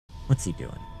What's he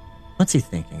doing? What's he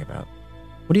thinking about?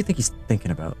 What do you think he's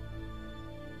thinking about?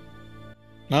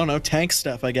 I don't know, tank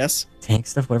stuff, I guess. Tank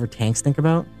stuff? Whatever tanks think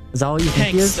about? Is that all you think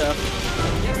Tank he is? stuff.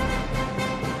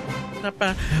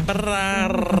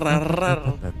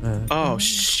 Oh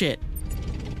shit.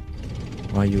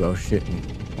 Why you oh shitting?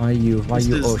 Why you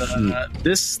oh shit?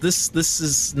 This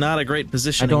is not a great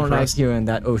position. I don't like hearing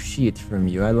that oh shit from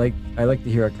you. I like to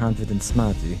hear a confident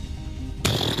smarty.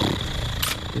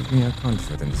 Give me a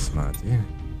confident smarty.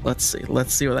 Let's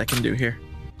see what I can do here.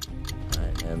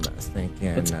 I am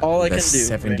thinking That's all I the can do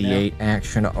 78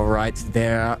 action right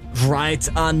there,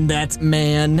 right on that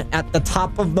man at the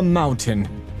top of the mountain.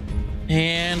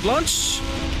 And launch.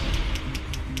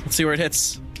 Let's see where it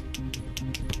hits.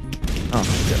 Oh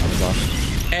shit, I was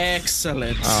off.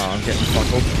 Excellent. Oh, I'm getting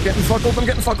fuckled. I'm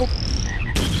getting fuckled.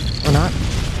 Or not.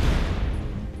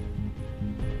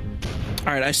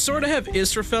 Alright, I sort of have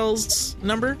Israfel's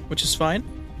number, which is fine.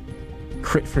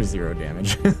 Crit for 0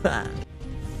 damage.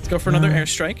 Let's go for another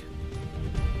airstrike.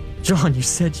 John, you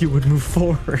said you would move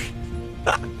forward.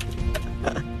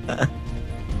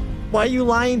 Why are you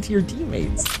lying to your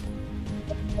teammates?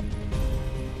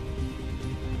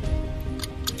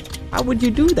 How would you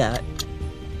do that?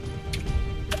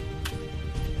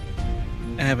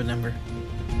 I have a number.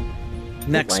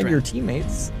 Next round. Your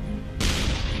teammates.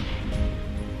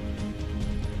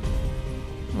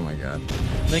 Oh my god.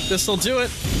 I think this will do it.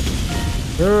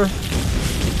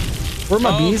 Where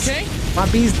my bees? Okay. My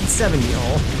bees 70.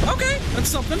 Oh. Okay, that's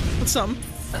something. That's something.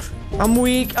 I'm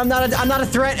weak. I'm not a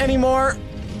threat anymore.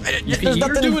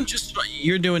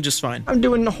 You're doing just fine. I'm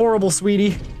doing horrible,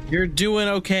 sweetie. You're doing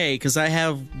okay because I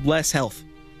have less health.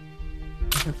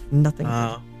 I have nothing.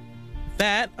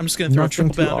 That I'm just gonna throw a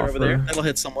triple bounder over there. That'll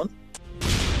hit someone.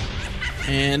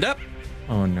 And up.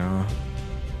 Oh no.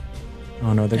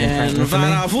 Oh no, they're gonna try and and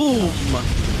vada-voom.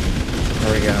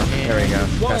 There we go. There we go.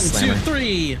 1, 2,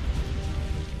 3.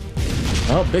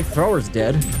 Oh, big thrower's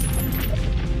dead.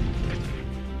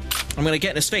 I'm gonna get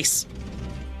in his face.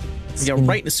 Get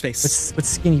right in his face. What's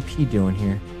Skinny P doing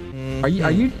here? Are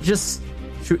you just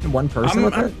shooting one person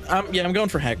with it? Yeah, I'm going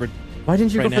for Hagrid. Why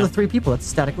didn't you go for the 3 people? That's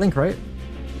static link, right?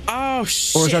 Oh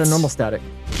shit! Or is that a normal static?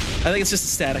 I think it's just a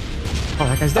static. Oh,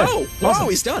 that guy's dead. Oh, awesome. Wow,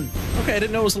 he's done. Okay, I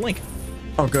didn't know it was a link.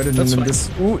 Oh, good. And then this.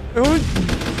 Ooh.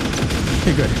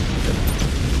 Okay, good.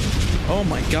 Oh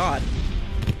my god.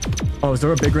 Oh, is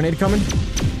there a big grenade coming?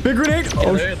 Big grenade! Yeah,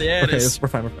 oh, there it is. We're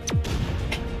fine. We're fine.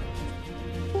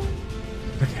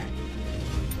 Okay.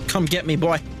 Come get me,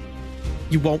 boy.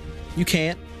 You won't. You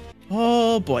can't.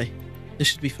 Oh boy, this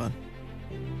should be fun.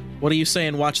 What are you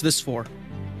saying? Watch this for?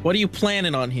 What are you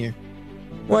planning on here?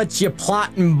 What you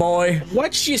plotting, boy?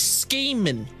 What you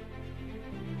scheming?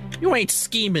 You ain't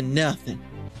scheming nothing.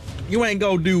 You ain't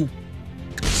gonna do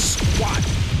squat.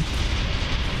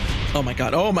 Oh my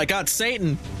god. Oh my god,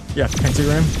 Satan. Yeah,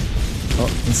 pentagram. Oh,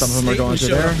 and some of them are going to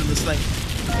there. This thing.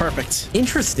 Perfect.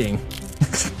 Interesting.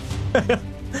 I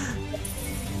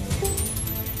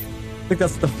think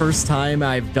that's the first time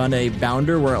I've done a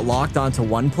bounder where it locked onto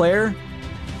one player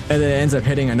and then it ends up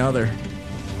hitting another.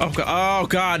 Oh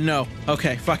god, no.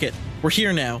 Okay, fuck it. We're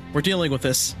here now. We're dealing with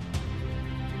this.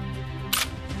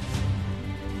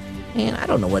 Man, I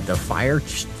don't know what the fire...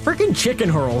 Freaking chicken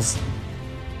hurls.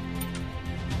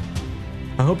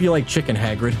 I hope you like chicken,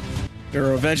 Hagrid.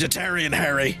 You're a vegetarian,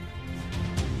 Harry.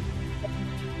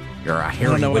 You're a hairy wizard.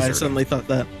 I don't know why I suddenly thought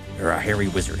that. You're a hairy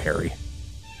wizard, Harry.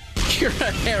 You're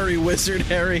a hairy wizard,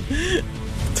 Harry.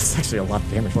 That's actually a lot of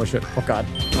damage. Oh shit. Oh god.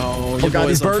 Oh, oh god,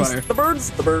 these birds. Fire. The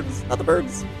birds. The birds. Not the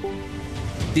birds.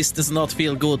 This does not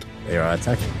feel good. They are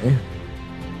attacking me.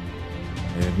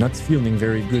 They're not feeling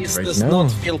very good this right now. This does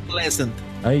not feel pleasant.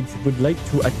 I would like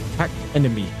to attack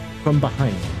enemy from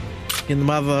behind. In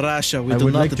Mother Russia, we I do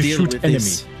would not like to deal shoot with enemy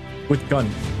this. with gun.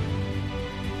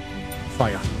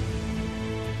 Fire.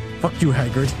 Fuck you,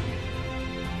 Hagrid.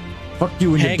 Fuck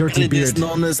you and your dirty Hagrid beard. is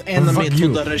known as enemy Fuck to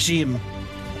you. the regime.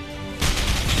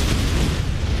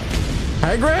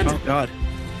 Hagrid? Oh god.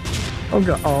 Oh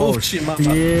god. Oh shit. Oh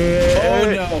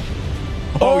no.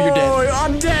 Oh, you're dead.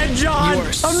 I'm dead, John. You are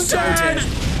I'm so dead.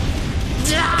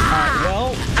 dead.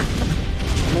 Alright,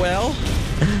 well.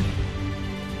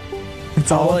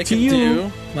 It's all I to can you.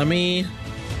 do. Let me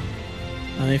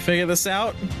figure this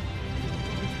out.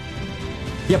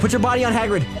 Yeah, put your body on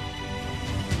Hagrid.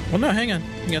 Well, no, hang on.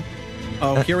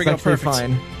 Oh, here we go. Perfect.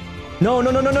 Fine. No.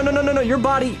 Your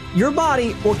body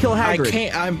will kill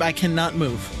Hagrid. I cannot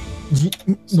move.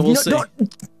 So we'll see.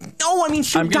 No, I mean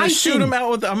shoot Dyson. I'm gonna shoot him out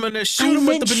with. I'm gonna shoot him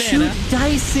with the banana. Shoot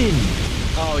Dyson.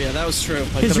 Oh yeah, that was true.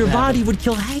 Because your body would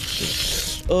kill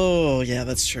Hagrid. Oh yeah,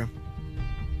 that's true.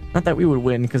 Not that we would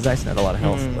win, because Dyson had a lot of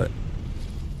health, but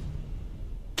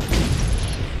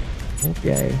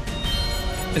Okay.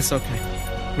 It's okay.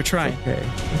 We're trying. Okay.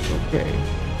 It's okay.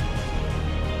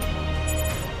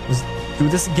 Let's do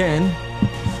this again.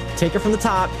 Take it from the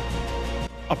top.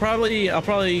 I'll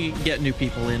probably get new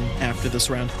people in after this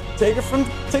round. Take it.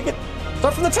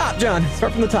 Start from the top, John.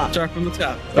 Start from the top. Start from the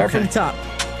top. Start from the top.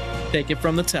 Take it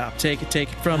from the top. Take it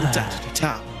from the top to the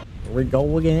top. Here we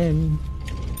go again.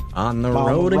 On the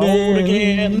road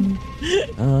again.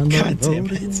 On the God damn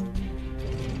road it.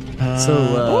 So,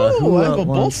 who I have a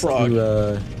wants bullfrog.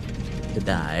 to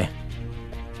die?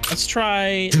 Let's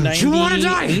try Dude, you wanna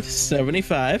die? 98,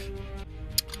 75.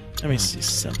 Let me see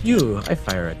something. I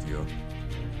fire at you.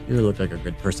 You look like a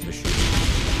good person to shoot.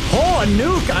 Oh, a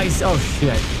nuke! Oh,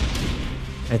 shit.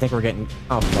 I think we're getting...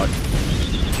 Oh, fuck.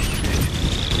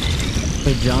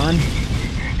 Hey, John?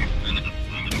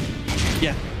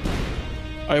 Yeah.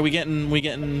 Are we getting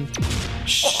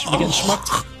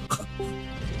schmucked?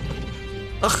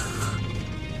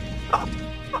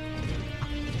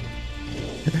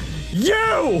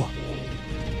 You!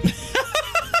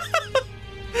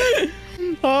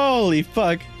 Holy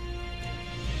fuck.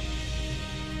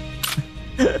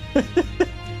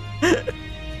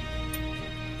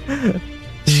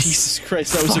 Jesus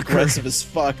Christ, that was aggressive as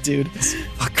fuck, dude.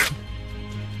 Fuck.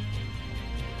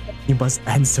 You must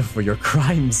answer for your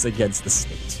crimes against the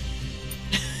state.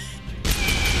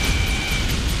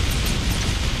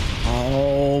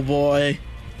 Oh boy.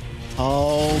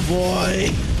 Oh boy.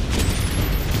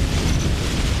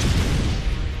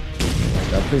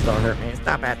 Oh, please don't hurt me.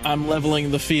 Stop it. I'm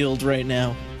leveling the field right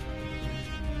now.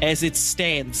 As it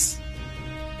stands.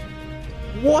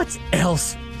 What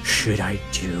else should I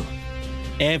do?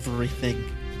 Everything.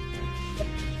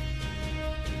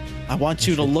 I want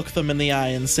you to look them in the eye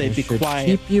and say, "Be quiet.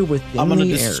 Keep you within I'm gonna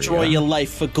the destroy area. your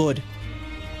life for good."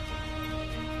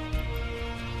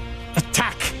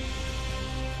 Attack!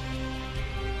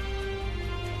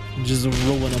 Just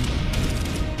ruin them.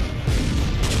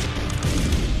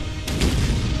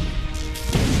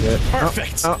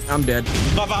 Perfect. Oh, I'm dead.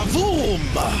 Ba-ba-boom!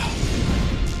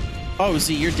 Oh,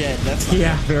 Z, you're dead. That's not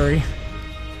Yeah, very.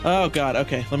 Oh god.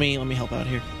 Okay, let me help out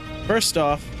here. First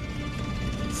off,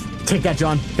 Take that,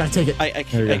 John. Gotta take it. I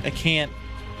can't.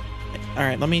 All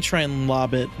right, let me try and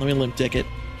lob it. Let me limp dick it.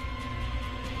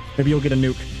 Maybe you'll get a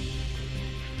nuke.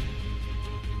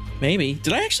 Maybe.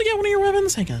 Did I actually get one of your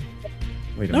weapons? Hang on.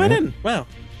 Wait a No, minute. I didn't. Wow.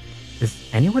 Is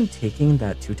anyone taking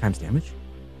that 2 times damage?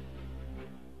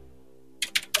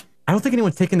 I don't think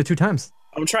anyone's taking the 2 times.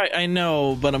 I'm trying. I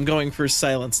know, but I'm going for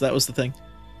silence. That was the thing.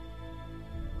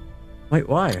 Wait,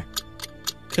 why?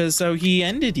 Because he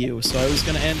ended you, so I was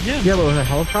gonna end him. Yeah, but with a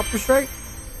helicopter strike?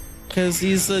 Because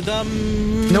he's a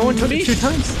dumb. No one took it beast. 2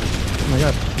 times. Oh my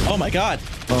god. Oh my god.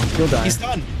 Oh, he'll die. He's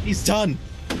done. He's done.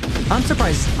 I'm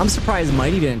surprised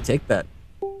Mighty didn't take that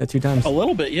 2 times. A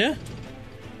little bit, yeah.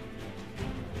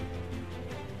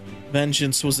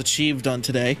 Vengeance was achieved on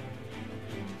today.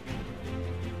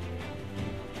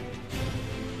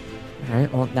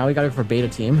 Alright, well, now we got it for beta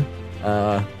team.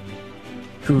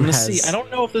 Who I'm gonna has... see. I don't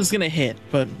know if this is gonna hit,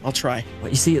 but I'll try. Well,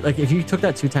 you see, like, if you took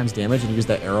that 2 times damage and used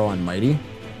that arrow on Mighty,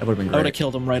 that would have been I would have great.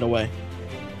 killed him right away.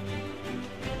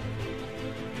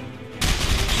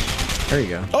 There you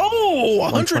go. Oh,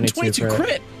 122 122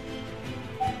 crit.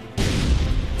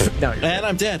 Now you're And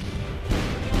I'm dead.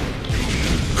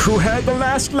 Who had the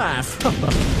last laugh?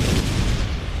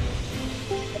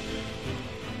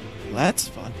 That's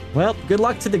fun. Well, good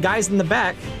luck to the guys in the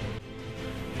back.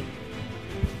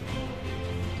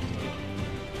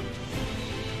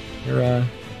 They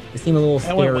seem a little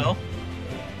That scared. went well.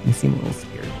 They seem a little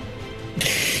scared.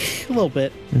 A little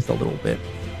bit. Just a little bit.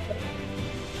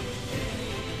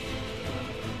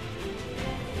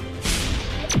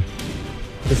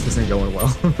 This isn't going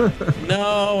well.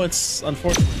 No, it's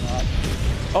unfortunately not.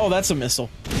 Oh, that's a missile.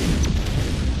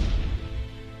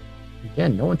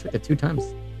 Again, no one took it 2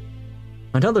 times.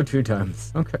 Another 2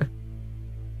 times. Okay.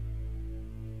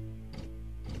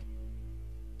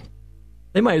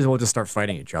 They might as well just start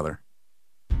fighting each other.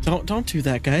 Don't do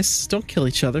that, guys. Don't kill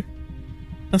each other.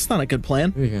 That's not a good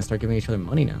plan. We're gonna start giving each other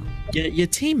money now. Your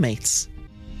teammates.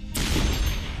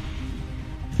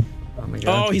 Oh my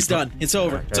god. Oh, he's done. It's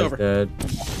over. That It's guy's over. Dead.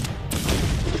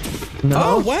 No.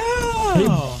 Oh,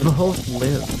 wow. They both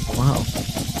live. Wow.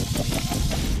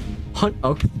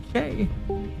 Okay.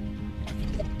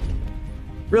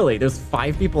 Really? There's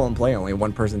 5 people in play. Only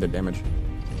 1 person did damage.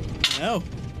 No.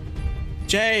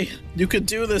 Jay, you could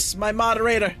do this, my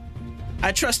moderator.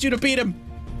 I trust you to beat him.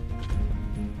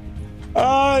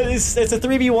 It's a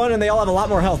 3v1 and they all have a lot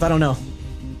more health. I don't know.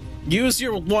 Use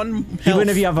your 1 health. Even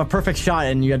if you have a perfect shot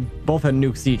and you both had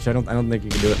nukes each, I don't think you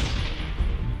can do it.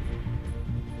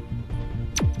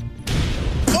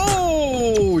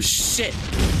 shit.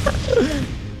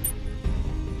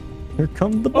 Here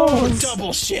come the balls. Oh,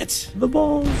 double shit. The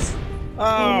balls.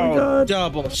 Oh, my God.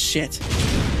 double shit.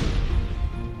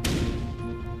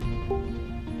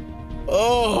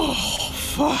 Oh,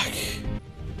 fuck.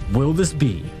 Will this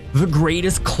be the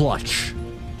greatest clutch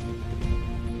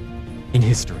in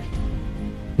history?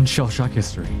 In Shellshock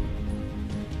history?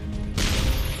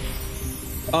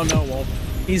 Oh no, Wolf.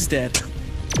 He's dead.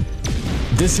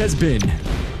 This has been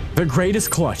the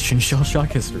greatest clutch in Shellshock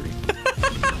history.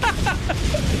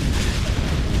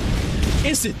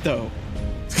 Is it though?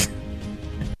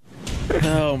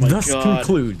 Oh my Thus God.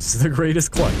 concludes the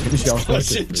greatest clutch in Shellshock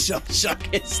Clutch in history. Shellshock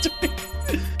history.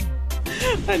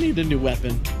 I need a new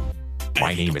weapon.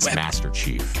 My name is Master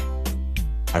Chief.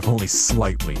 I've only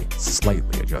slightly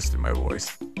adjusted my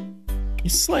voice.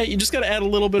 You just gotta add a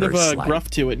little bit Very of a slight. gruff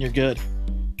to it and you're good.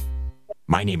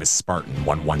 My name is Spartan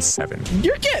 117.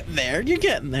 You're getting there. You're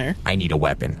getting there. I need a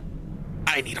weapon.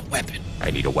 I need a weapon. I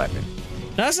need a weapon.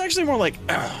 That's actually more like,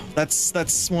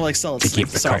 that's more like solid To snake.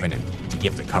 give the Sorry.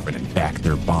 Covenant back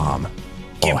their bomb.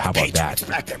 Give Oh, how the about that? Patriots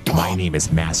back their bomb. My name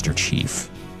is Master Chief.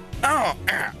 Oh,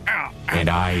 And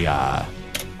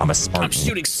I'm a Spartan. I'm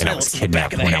shooting and I was silence in the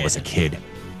back kidnapped of the when I head. was a kid.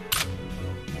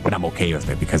 But I'm okay with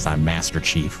it because I'm Master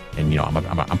Chief, and you know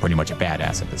I'm pretty much a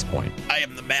badass at this point. I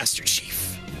am the Master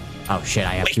Chief. Oh shit,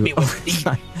 I have Wake to. me with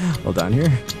the- Hold on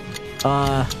here.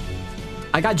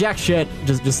 I got jack shit.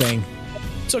 Just saying.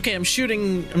 It's okay. I'm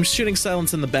shooting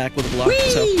silence in the back with a block.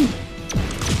 So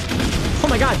Oh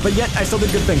my God! But yet I still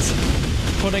did good things.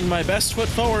 putting my best foot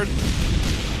forward.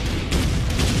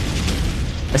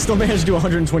 I still managed to do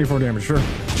 124 damage. Sure.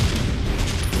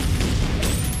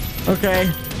 Okay,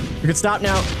 you can stop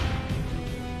now.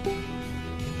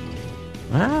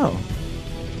 Wow,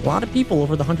 a lot of people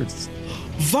over the hundreds.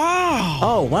 Wow.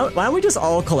 Oh, why don't we just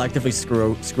all collectively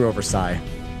screw over Psy?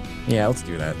 Yeah, let's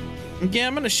do that. Yeah,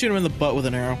 I'm gonna shoot him in the butt with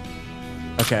an arrow.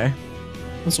 Okay,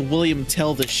 Let's William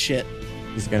Tell this shit.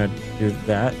 he's gonna do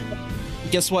that.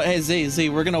 Guess what? Hey, Z,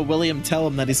 we're gonna William Tell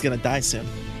him that he's gonna die soon.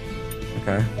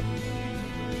 Okay.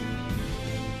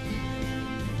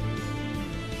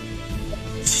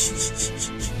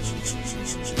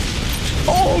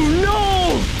 Oh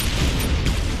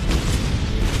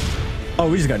no! Oh,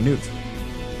 we just got nuked.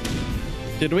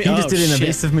 Did we? He just did an shit.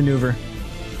 evasive maneuver.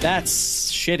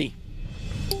 That's shitty.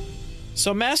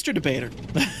 So, Master Debater,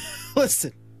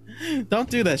 listen, don't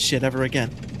do that shit ever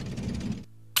again.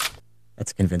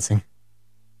 That's convincing.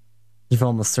 You've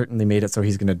almost certainly made it so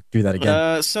he's gonna do that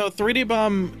again. So 3D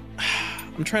bomb,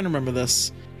 I'm trying to remember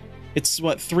this. It's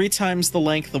what, 3 times the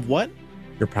length of what?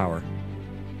 Your power.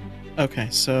 Okay,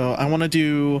 so I want to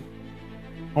do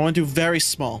very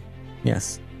small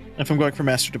Yes. if I'm going for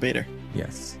Master Debater.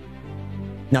 Yes.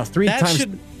 Now three That times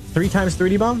should-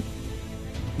 3D bomb?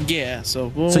 Yeah,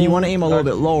 so So you want to aim a little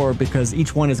bit lower because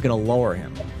each one is gonna lower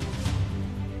him.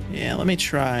 Yeah, let me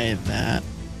try that.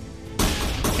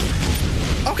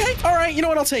 Okay, all right. You know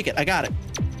what? I'll take it. I got it.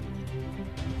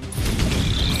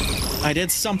 I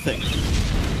did something.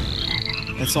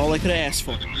 That's all I could ask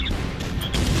for.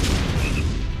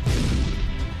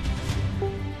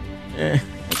 I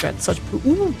got such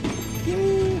Ooh.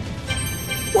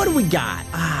 What do we got?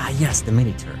 Ah, yes, the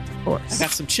mini turret, of I course.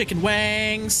 got some chicken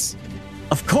wangs.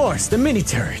 Of course, the mini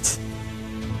turret.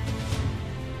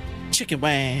 Chicken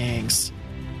wangs.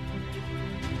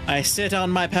 I sit on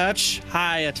my perch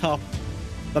high atop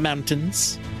the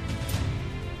mountains.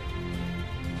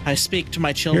 I speak to my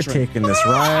You're children. taking this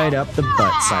right up the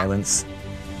butt, Silence.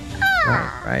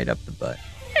 Right up the butt.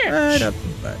 Right up the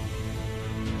butt.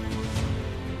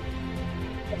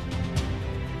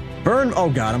 Burn. Oh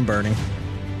god, I'm burning.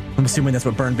 I'm assuming that's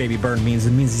what burn baby burn means.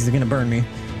 It means he's gonna burn me.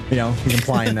 You know, he's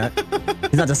implying that.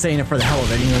 He's not just saying it for the hell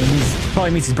of it. You know, it means, probably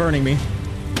means he's burning me.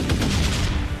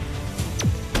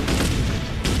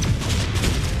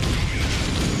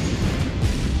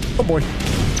 Oh boy.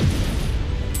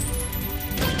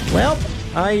 Well,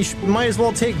 I might as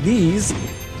well take these.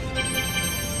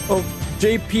 Oh,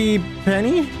 JP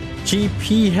Penny?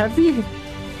 GP Heavy?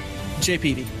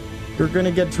 JPD. You're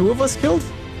gonna get 2 of us killed?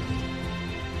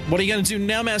 What are you gonna do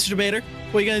now, Master Debater?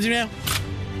 What are you gonna do now?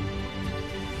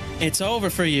 It's over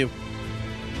for you.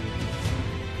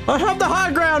 I have the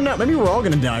high ground now. Maybe we're all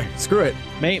gonna die. Screw it.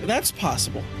 Maybe that's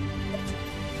possible.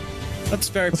 That's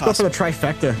very Let's possible. go for the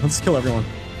trifecta. Let's kill everyone.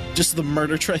 Just the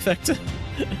murder trifecta.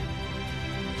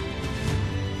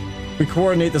 If we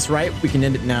coordinate this right, we can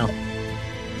end it now.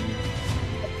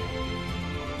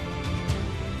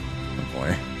 Oh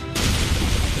boy.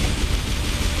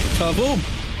 Kaboom!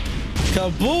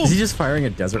 Kaboom! Is he just firing a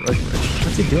desert like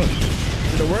What's he doing?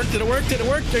 Did it work? Did it work? Did it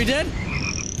work? Are you dead?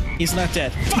 He's not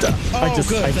dead. Fuck. I just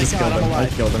killed him. I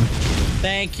killed him.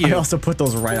 Thank you. I also put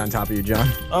those right on top of you, John.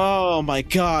 Oh my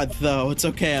god, though. It's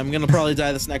okay. I'm gonna probably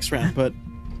die this next round, but...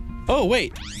 Oh,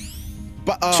 wait.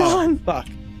 But, John! Fuck.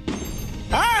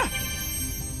 Ah!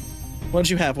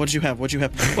 What'd you have? What'd you have? What'd you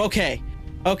have? Okay.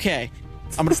 Okay.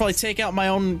 I'm gonna probably take out my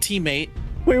own teammate.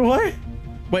 Wait, what?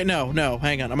 Wait, no.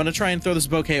 Hang on. I'm gonna try and throw this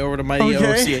bouquet over to my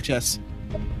CHS.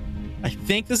 I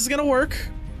think this is gonna work.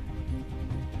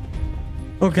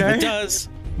 Okay. If it does,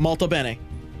 molto bene.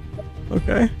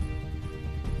 Okay.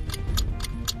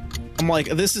 I'm like,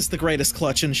 this is the greatest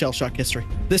clutch in Shellshock history.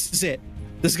 This is it.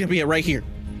 This is gonna be it right here.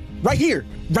 Right here.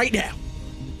 Right now.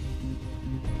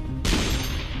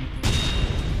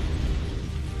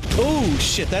 Oh,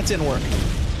 shit. That didn't work.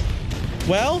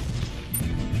 Well,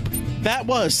 that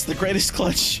was the greatest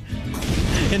clutch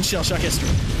in Shellshock history.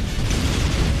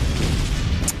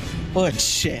 Oh,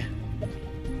 shit.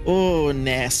 Oh,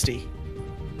 nasty.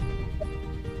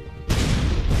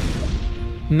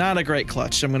 Not a great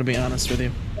clutch, I'm gonna be honest with you.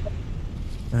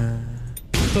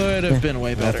 Could have been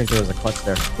way better. I think there was a clutch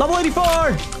there. Level 84!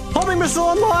 Homing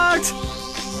missile unlocked!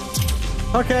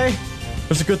 Okay.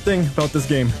 There's a good thing about this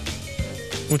game.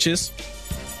 Which is?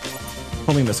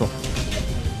 Homing missile.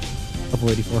 Level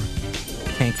 84.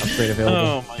 Tank upgrade available.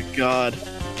 Oh my god.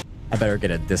 I better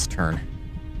get it this turn.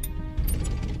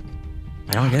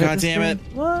 I don't get it. God this damn turn? it.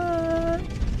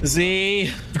 What?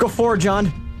 Z. Go forward,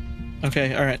 John.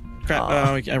 Okay, alright. Crap.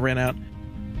 I ran out.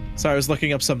 Sorry, I was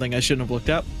looking up something I shouldn't have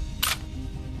looked up.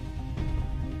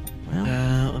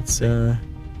 Well, let's see.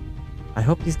 I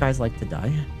hope these guys like to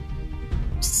die.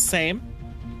 Same.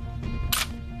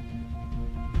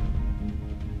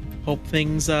 Hope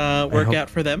things work out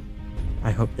for them.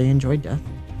 I hope they enjoy death.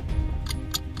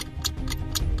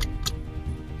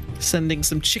 Sending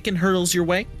some chicken hurdles your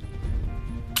way.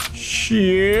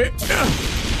 Shit.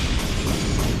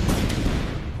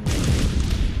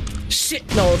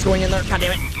 Shit. No, it's going in there. God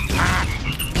damn it. Ah.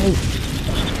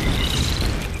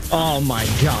 Oh my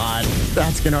god.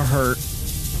 That's gonna hurt.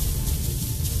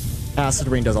 Acid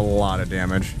rain does a lot of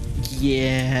damage.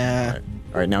 Yeah.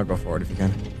 All right, now go forward if you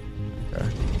can. Okay.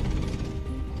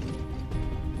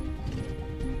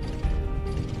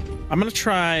 I'm gonna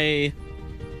try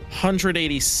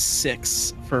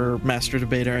 186 for Master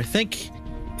Debater. I think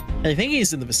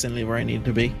he's in the vicinity where I need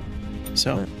to be.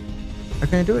 So.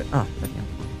 Can I do it? Oh, thank you.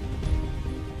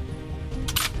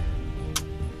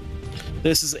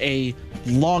 This is a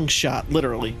long shot,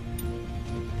 literally.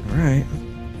 All right.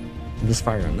 I'm just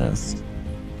firing this.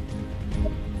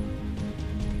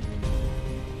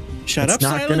 Shut up,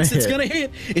 Silence. It's gonna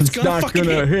hit. It's gonna fucking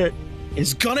hit.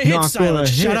 It's gonna hit, Silence.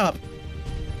 Shut up.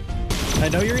 I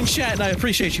know you're in chat and I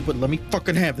appreciate you, but let me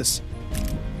fucking have this.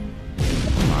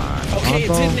 Come on. Okay, it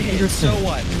didn't hit. So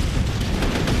what?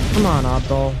 Come on,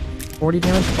 oddball. 40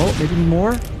 damage. Oh, maybe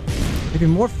more? Maybe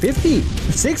more? 50?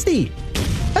 60?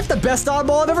 That's the best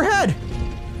oddball I've ever had.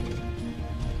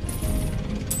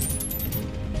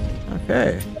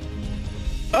 Okay.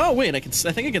 Oh wait, I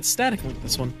think I can static link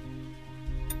this one.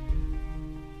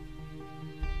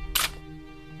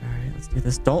 All right, let's do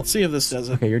this. Don't see if this does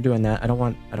it. Okay, you're doing that. I don't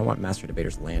want Master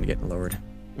Debater's land getting lowered.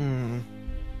 Mm.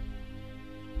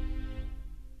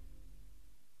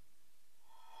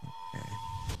 Okay.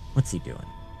 What's he doing?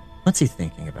 What's he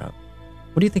thinking about?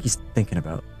 What do you think he's thinking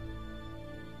about?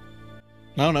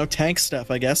 I don't know, tank stuff,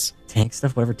 I guess. Tank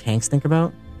stuff? Whatever tanks think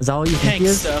about? Is that all you think he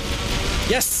is? Tank stuff.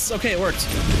 Yes! Okay, it worked.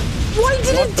 Why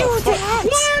did it do that?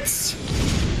 What?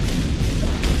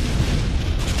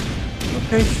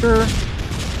 Okay, sure.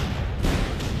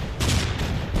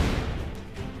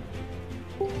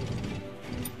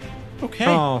 Okay,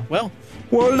 oh. Well,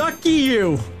 lucky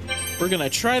you! We're gonna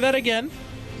try that again.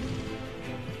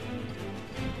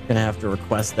 Gonna have to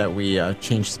request that we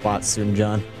change spots soon,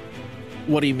 John.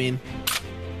 What do you mean?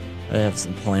 I have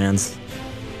some plans.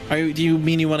 Do you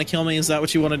mean you want to kill me? Is that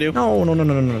what you want to do? No.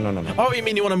 Oh, you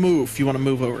mean you want to move? You want to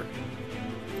move over?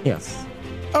 Yes.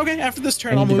 Okay, after this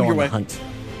turn, I'll move your way. Hunt.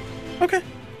 Okay.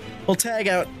 We'll tag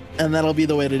out, and that'll be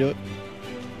the way to do it.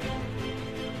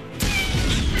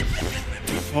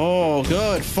 Oh,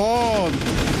 good form.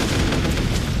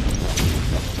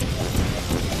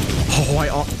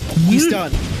 Oh, he's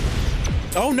done.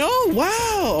 Oh no! Wow!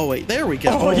 Oh wait, there we go.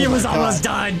 Oh, he was almost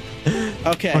done.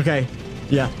 Okay. Okay.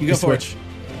 Yeah. You go for switch. it.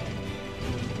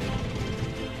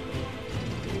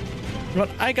 But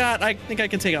I think I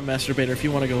can take out Masturbator if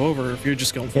you want to go over, or if you're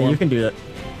just going for him. Yeah, you can do that.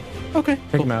 Okay.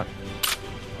 Take him out.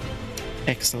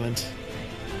 Excellent.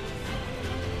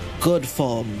 Good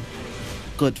form.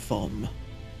 Good form.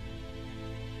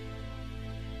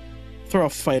 Throw a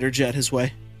fighter jet his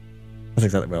way. That's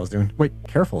exactly what I was doing. Wait,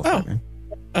 careful. Oh. Man.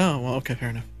 Oh, well, okay, fair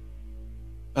enough.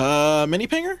 Mini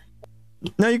pinger?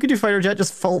 No, you could do fighter jet.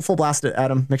 Just full blast it at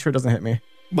him. Make sure it doesn't hit me.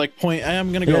 Like point.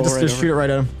 I'm gonna go Yeah, just right shoot it right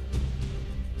at him.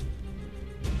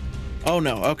 Oh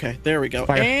no. Okay, there we go.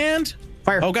 Fire. And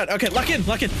Fire. oh god. Okay, lock in.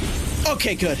 Lock in.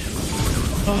 Okay, good.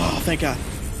 Oh, thank God.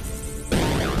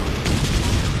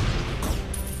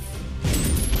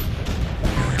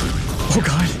 Oh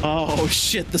god. Oh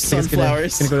shit, the It's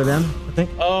sunflowers. gonna go to them, I think.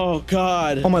 Oh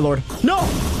god. Oh my lord. No!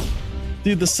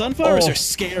 Dude, the sunflowers Oh. are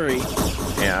scary.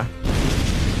 Yeah.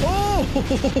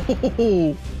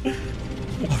 Oh!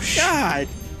 Oh shit. God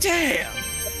damn.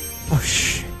 Oh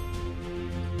shit.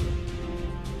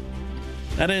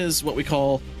 That is what we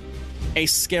call a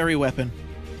scary weapon.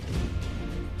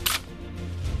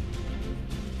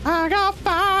 I got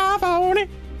 5 on it.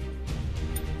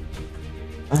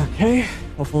 Okay.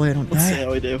 Hopefully I don't Let's see die.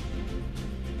 how we do.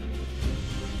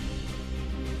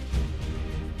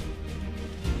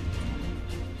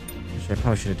 I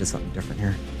probably should have did something different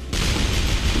here.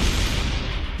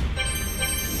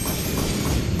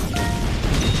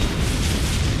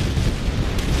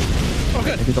 Oh,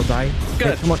 good. Maybe they'll die. Good.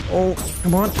 Okay, come on. Oh,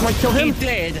 come on. Come on, kill him. He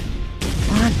dead.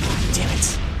 Come on. God damn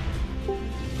it.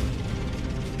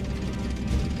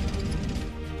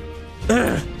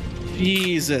 Ugh.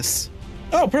 Jesus.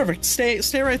 Oh, perfect. Stay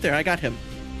right there. I got him.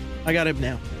 I got him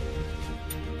now.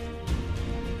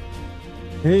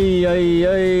 Hey,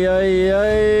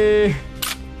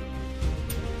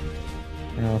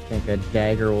 I don't think a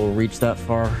dagger will reach that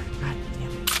far. God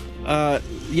damn it.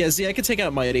 Yeah, Z, I could take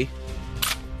out Mighty.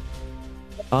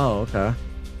 Oh, okay.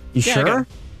 You Yeah, I got sure? him.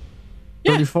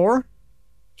 Yeah. 34?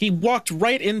 He walked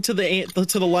right into the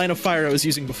line of fire I was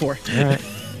using before. Alright.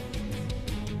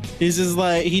 He's just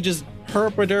like, he just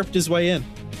herp-a-derped his way in.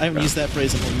 I haven't used that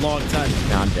phrase in a long time.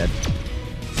 Now I'm dead.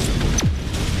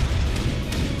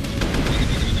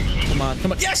 Come on,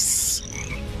 come on. Yes!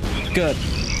 Good.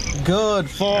 Good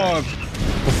fog.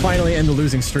 We'll finally end the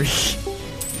losing streak.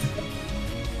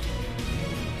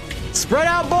 Spread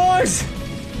out, boys!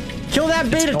 Kill that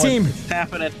beta team! It's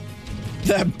happening.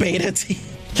 That beta team.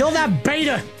 Kill that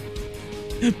beta!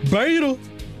 Beta.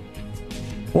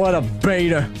 What a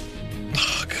beta.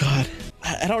 Oh, God.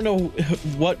 I don't know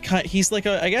what kind. He's like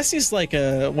I guess he's like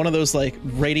one of those like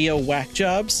radio whack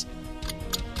jobs.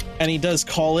 And he does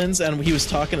call-ins, and he was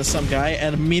talking to some guy,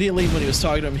 and immediately when he was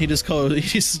talking to him, he just goes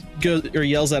or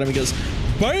yells at him. He goes,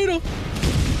 "Beta!"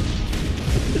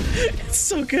 It's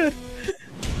so good.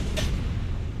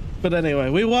 But anyway,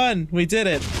 we won. We did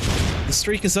it. The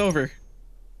streak is over.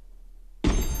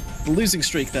 The losing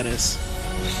streak, that is.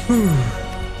 I'm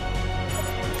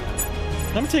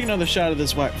gonna take another shot of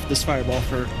this fireball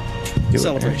for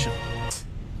celebration.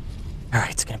 All right,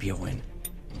 it's gonna be a win.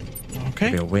 Okay. It's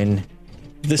gonna be a win.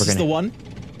 This is the one.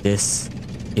 This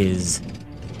is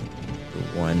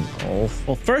the one. Oh,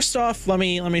 Well, first off, let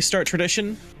me start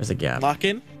tradition. there's a gap. Lock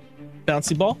in.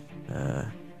 Bouncy ball.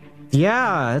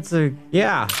 Yeah, it's a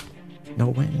no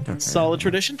win. Okay. Solid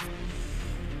tradition.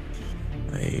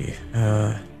 80.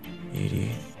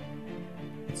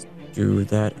 Let's do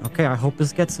that. Okay, I hope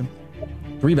this gets him.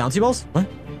 3 bouncy balls? What?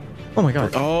 Oh my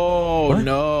god. Oh What?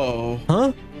 no.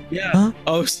 Huh? Yeah. Huh?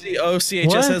 OCHS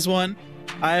What? has one.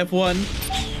 I have one.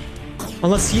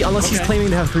 Unless he's Okay. claiming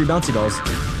to have 3 bouncy balls.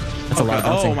 That's a lot of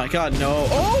bouncing. Oh my god, no.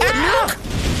 Oh, Ah!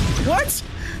 nuke! What?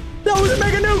 That was a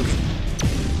mega nuke!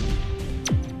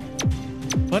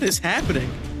 What is happening?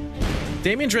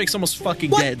 Damian Drake's almost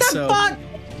fucking What dead, the so fuck?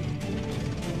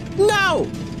 No!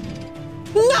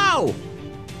 No!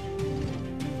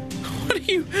 what are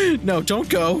you? No, don't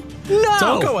go. No!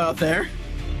 Don't go out there.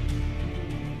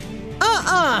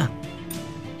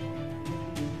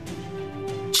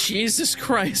 Jesus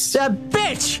Christ. That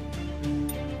bitch!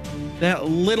 That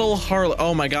little harlot.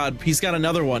 Oh my god, he's got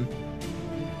another one.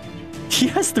 He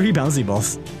has 3 bouncy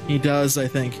balls. He does, I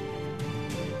think.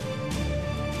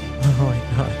 Oh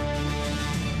my god.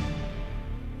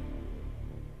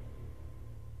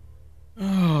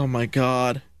 Oh my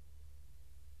god.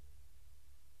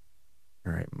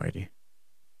 All right, Mighty.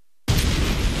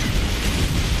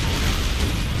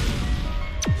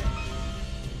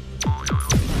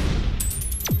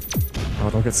 Oh,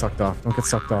 don't get sucked off. Don't get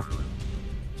sucked off.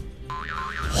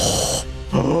 Yeah!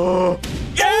 Oh,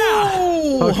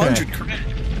 Okay. 100 credit.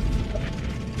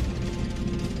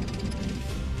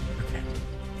 Okay.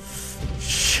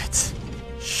 Shit.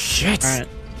 Shit. All right.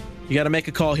 You got to make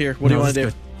a call here. What do you want to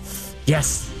do?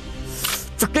 Yes.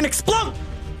 Freaking explode!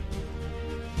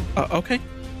 Okay.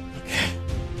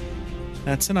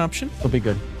 That's an option. It'll be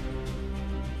good.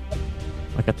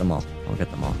 I'll get them all. I'll get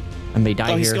them all. I may die Oh,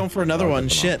 here. he's going for another I'll one.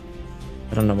 get them all. Shit.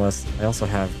 I don't know what else. I also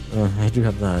have. I do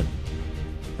have the.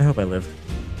 I hope I live.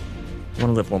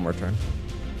 want to live one more turn.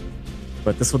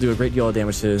 But this will do a great deal of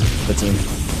damage to the team.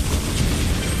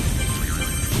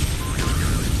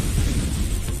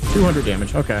 200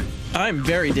 damage. Okay. I'm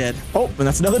very dead. Oh, and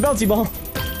that's another bouncy ball.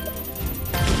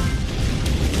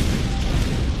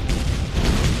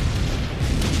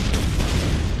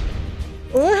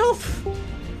 Well,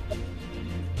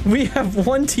 we have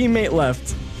one teammate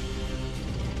left.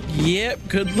 Yep,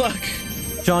 good luck.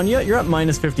 John, you're at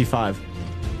minus 55.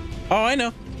 Oh, I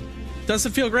know.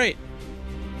 Doesn't feel great.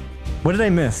 What did I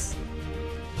miss?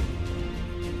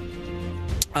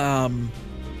 A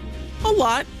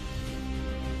lot.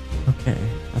 Okay,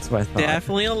 that's what I thought.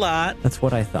 Definitely a lot. That's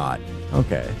what I thought.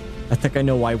 Okay. I think I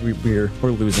know why we're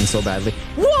losing so badly.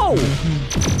 Whoa!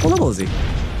 What level is he?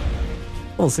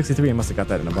 Level 63. I must have got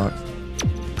that in a box.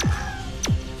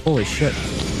 Holy shit.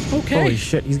 Okay. Holy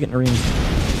shit, he's getting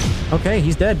reamed. Okay,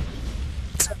 he's dead.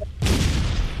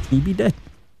 He be dead.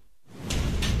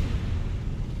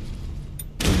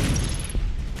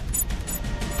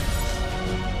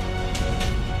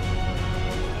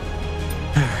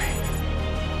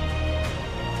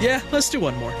 Yeah, let's do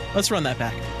one more. Let's run that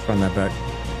back. Let's run that back.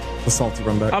 The salty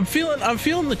run back. I'm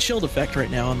feeling the chilled effect right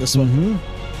now on this one.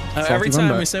 Every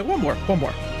time we say one more.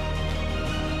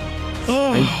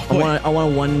 Oh, I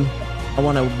want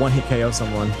a one hit KO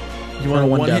someone. You want a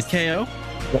one hit KO?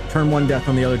 Turn one death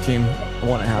on the other team. I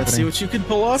want it happening. Let's see what you can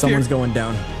pull off. Someone's going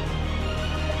down.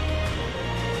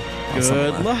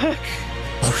 Good luck.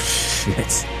 Oh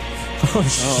shit. Oh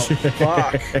shit.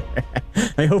 Fuck.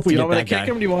 I hope we do you get want me that to guy. kick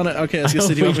him? Do you want to? Okay, I was I gonna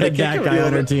say, hope do you we want me to get kick that him? guy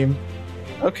on our team.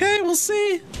 Okay, we'll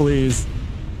see. Please.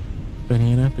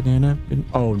 Banana.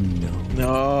 Oh no.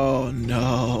 No.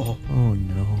 Oh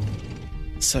no.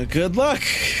 So good luck.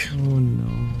 Oh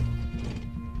no.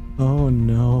 Oh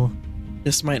no.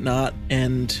 This might not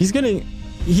end. He's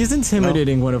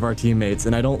intimidating one of our teammates,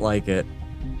 and I don't like it.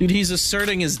 Dude, he's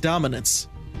asserting his dominance.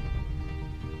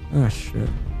 Oh shit.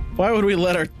 Why would we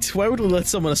let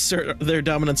someone assert their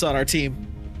dominance on our team?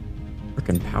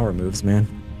 Freaking power moves, man.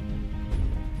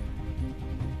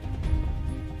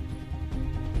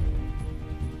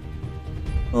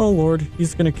 Oh lord,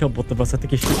 he's gonna kill both of us. I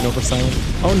think he's shooting over silent.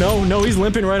 Oh no, he's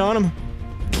limping right on him.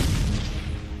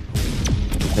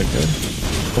 Okay, good.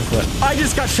 Go for it. I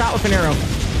just got shot with an arrow.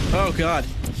 Oh god.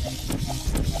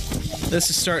 This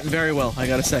is starting very well, I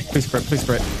gotta say. Please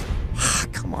crit.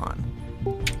 Come on.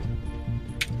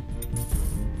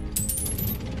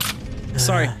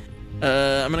 Sorry.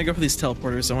 I'm gonna go for these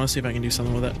teleporters. I want to see if I can do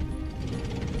something with it.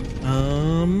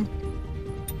 So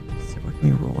what can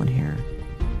we roll in here?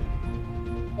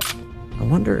 I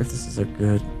wonder if this is a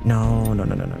good. No.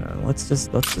 Let's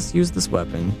just use this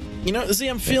weapon. You know, see,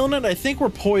 I'm feeling it. I think we're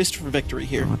poised for victory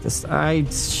here.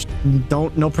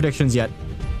 No predictions yet.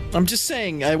 I'm just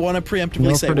saying. I want to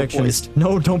preemptively say we're poised.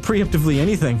 No, don't preemptively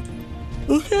anything.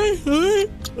 Okay, alright.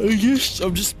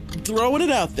 I'm just throwing it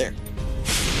out there.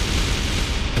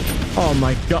 Oh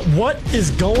my god, what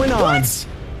is going on? What?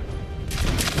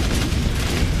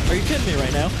 Are you kidding me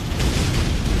right now?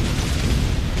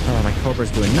 Oh, my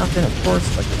Cobra's doing nothing, of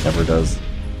course, like it never does.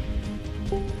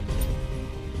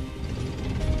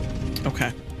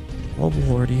 Okay. Oh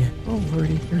lordy.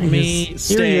 Here he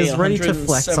is, ready to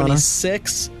flex on us.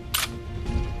 176.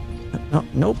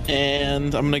 Nope.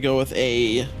 And I'm gonna go with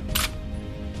a. I'm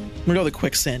gonna go with a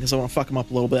quicksand because I want to fuck him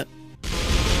up a little bit.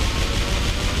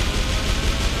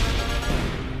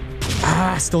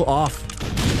 Still off.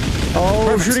 Oh,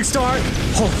 perfect. Shooting star.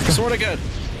 Oh, sort of good.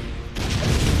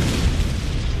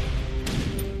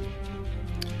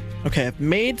 Okay, I've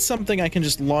made something I can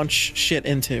just launch shit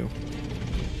into.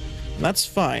 That's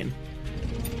fine.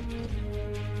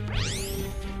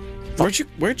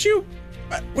 Where'd you?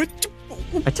 I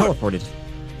teleported.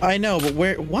 I know, but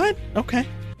where? What? Okay.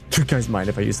 Do you guys mind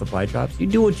if I use supply drops? You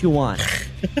do what you want.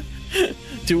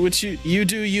 Do what you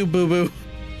do, you boo boo.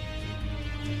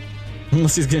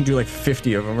 Unless he's gonna do like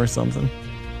 50 of them or something.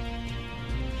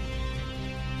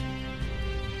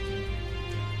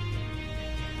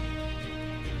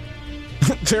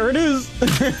 There it is.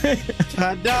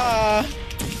 Ta-da!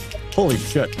 Holy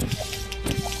shit.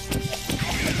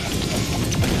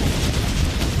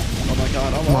 Oh my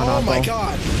god, oh my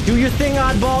god. Do your thing,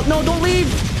 oddball. No, don't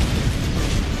leave.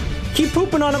 Keep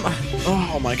pooping on him.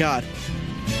 Oh my god.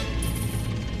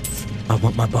 I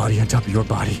want my body on top of your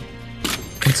body.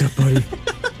 What's up, buddy?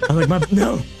 I like my...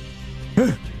 No.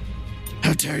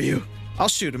 How dare you? I'll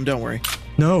shoot him, don't worry.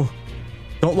 No.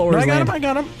 Don't lower his land. I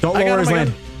got him. Don't lower his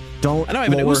land. Don't I know I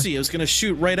have an Uzi. I was gonna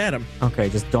shoot right at him. Okay,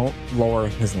 just don't lower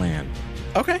his land.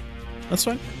 Okay. That's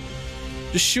fine.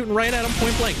 Just shooting right at him,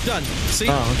 point blank. Done. See?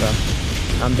 Oh, okay.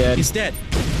 I'm dead. He's dead.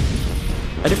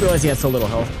 I didn't realize he had so little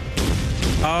health.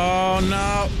 Oh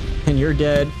no. And you're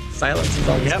dead. Silence is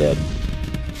almost dead.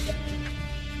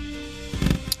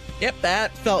 Yep,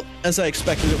 that felt as I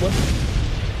expected it would.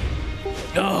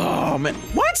 Oh man.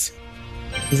 What?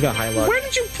 He's got high luck. Where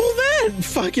did you pull that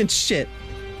fucking shit?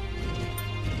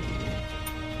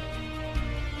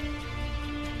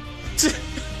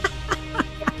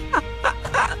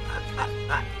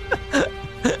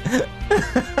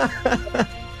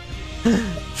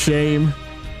 Shame.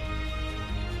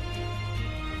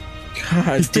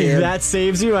 God If damn. that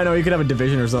saves you, I know you could have a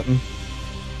division or something.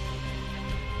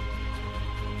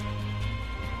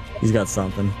 He's got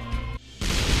something.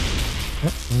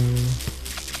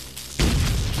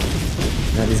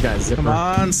 Yeah, these guys zipper. Come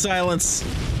on, Silence.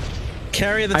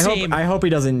 Carry the team. I hope he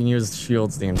doesn't use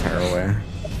shields the entire way.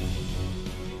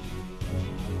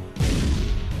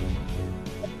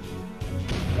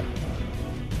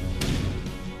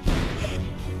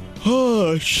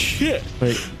 Oh shit.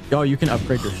 Wait, oh, you can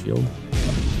upgrade your shield.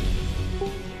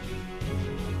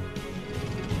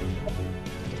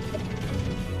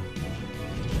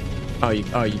 Oh, you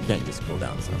can't use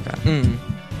cooldowns. Okay.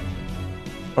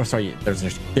 Oh, sorry. There's a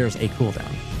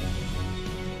cooldown.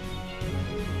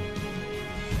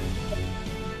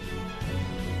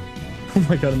 Oh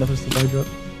my god! Another supply drop.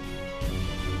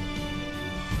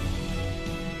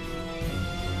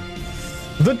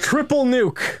 The triple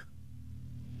nuke.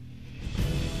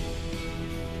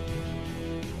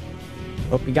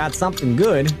 Hope you got something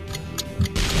good.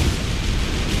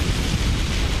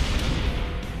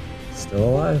 Still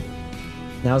alive.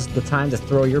 Now's the time to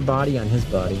throw your body on his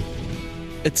body.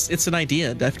 It's an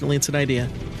idea. Definitely it's an idea.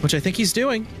 Which I think he's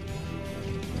doing.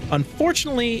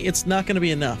 Unfortunately, it's not going to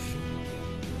be enough.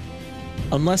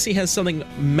 Unless he has something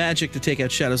magic to take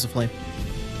out Shadows of Flame.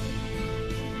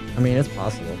 I mean, it's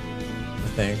possible. I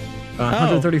think.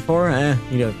 134?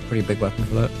 You need a pretty big weapon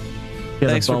for that. You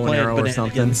have a bow and arrow or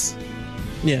something.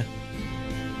 Yeah.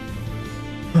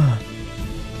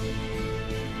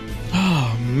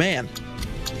 Oh, man.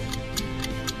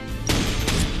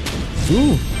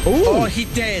 Ooh. Ooh. Oh, he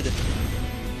dead.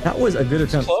 That was a good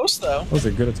attempt. Close, though. That was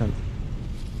a good attempt.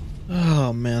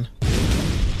 Oh, man.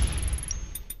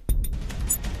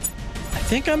 I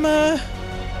think I'm all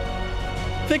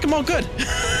good.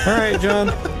 All right, John.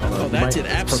 Oh, that did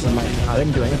absolutely. I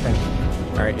didn't do anything.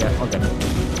 All right, yeah, okay.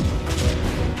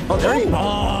 Oh, there you go.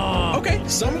 Oh. Okay,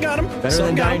 some got him. Better some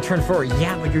than got dying him. turn 4.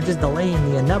 Yeah, but you're just delaying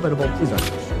the inevitable. Please don't.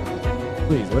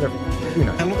 Please, whatever. You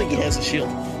know. I don't think he has a shield.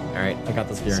 All right, I got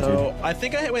this guaranteed. So I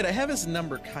think I have his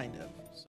number kind of.